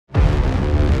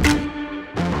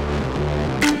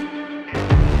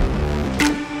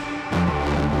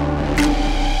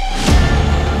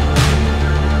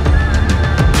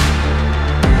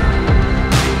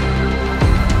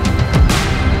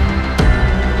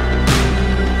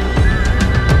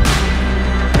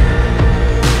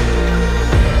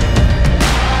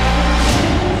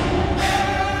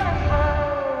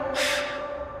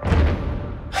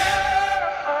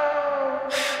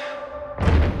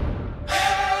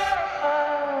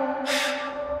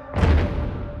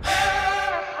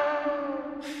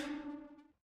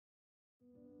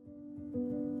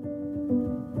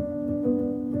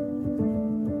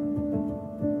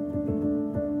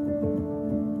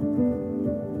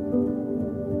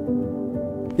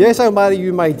Yes, I'll marry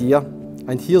you, my dear,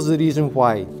 and here's the reason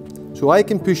why. So I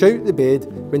can push out the bed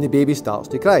when the baby starts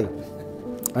to cry.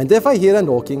 And if I hear a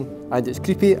knocking, and it's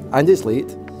creepy and it's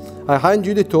late, I hand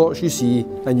you the torch you see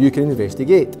and you can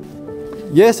investigate.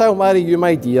 Yes, I'll marry you,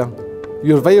 my dear.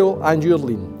 You're vile and you're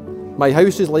lean. My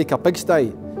house is like a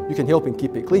pigsty. You can help and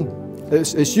keep it clean.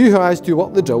 It's you who has to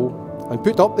work the drill and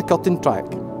put up the curtain track.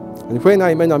 And when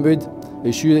I'm in a mood,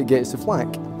 it's you that gets the flack.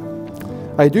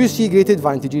 I do see great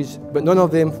advantages, but none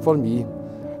of them for me.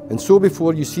 And so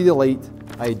before you see the light,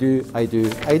 I do.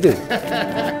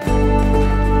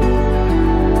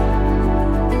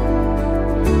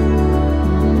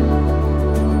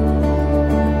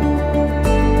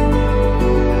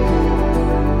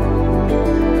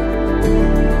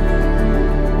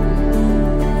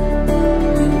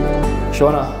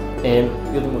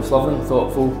 Seonaid, you're the most loving,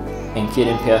 thoughtful and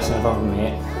caring person I've ever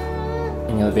met,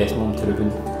 and you're the best mum to Ruben.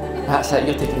 That's it,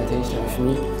 you're taking attention away from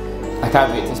me. I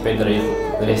can't wait to spend the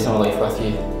rest of my life with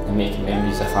you and making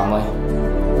memories of family.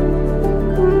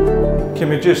 Can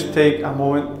we just take a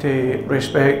moment to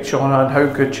respect Seonaid and how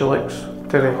good she looks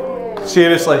today?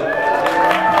 Seriously.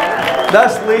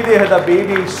 This lady had a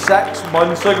baby 6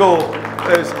 months ago.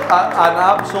 It's an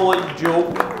absolute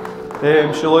joke.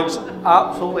 She looks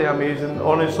absolutely amazing,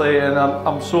 honestly, and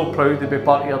I'm so proud to be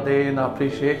part of your day, and I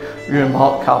appreciate you and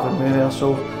Mark having me there.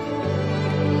 So.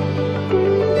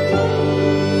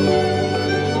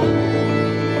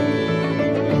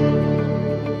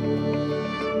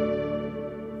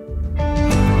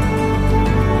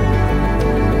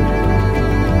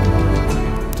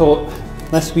 Taught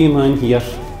this wee man here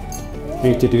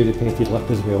how to do the petted lip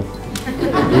as well.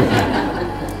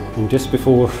 And just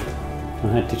before, I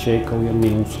had to check all your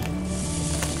nails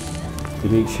to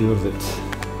make sure that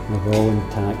they were all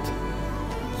intact,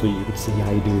 so you could say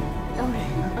I do.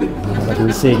 I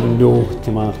didn't say no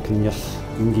to Mark in your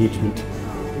engagement.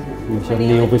 Your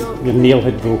nail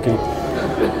had broken,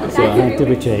 so I had to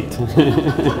be checked.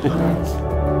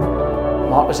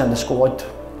 Mark was in the squad.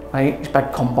 Right, his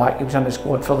big comeback, he was in the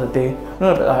squad for the day.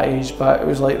 Not about that age, but it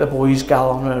was like the boys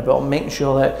gathering around about him, making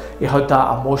sure that he had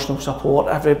that emotional support.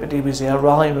 Everybody was there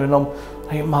rallying around him.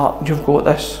 Right, Mark, you've got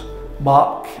this.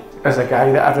 Mark is a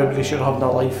guy that everybody should have in their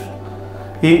life.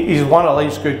 He's one of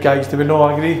life's good guys, do we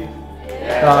not agree?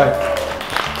 Yeah.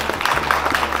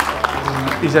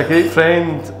 He's a great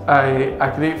friend,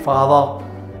 a great father,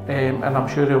 and I'm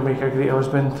sure he'll make a great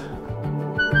husband.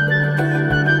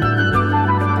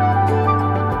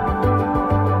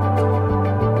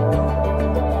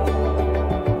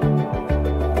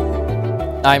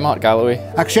 I, Mark Galloway.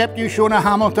 Accept you, Seonaid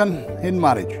Hamilton, in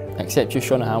marriage. Accept you,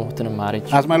 Seonaid Hamilton, in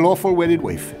marriage. As my lawful wedded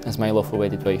wife. As my lawful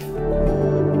wedded wife.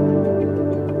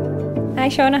 I,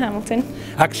 Seonaid Hamilton.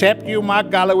 Accept you,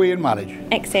 Mark Galloway, in marriage.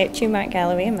 Accept you, Mark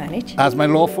Galloway, in marriage. As my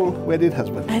lawful wedded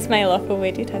husband. As my lawful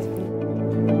wedded husband.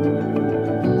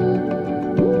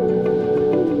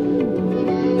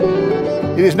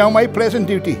 It is now my pleasant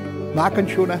duty, Mark and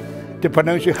Seonaid, to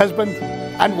pronounce you husband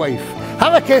and wife.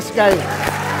 Have a kiss, guys.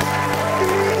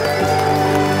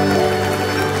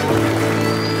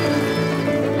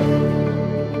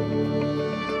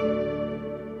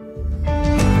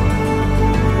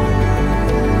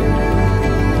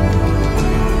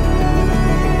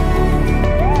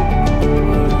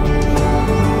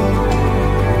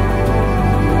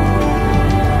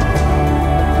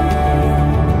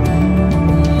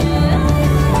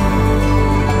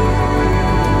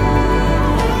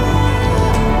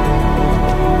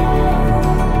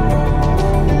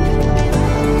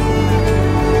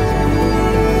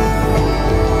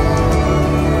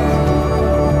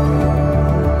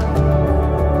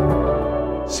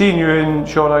 Seeing you and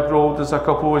Seonaid grow as a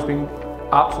couple has been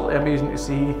absolutely amazing to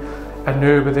see, and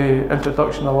now with the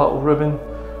introduction of little Ruben,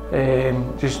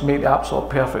 just make the absolute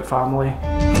perfect family.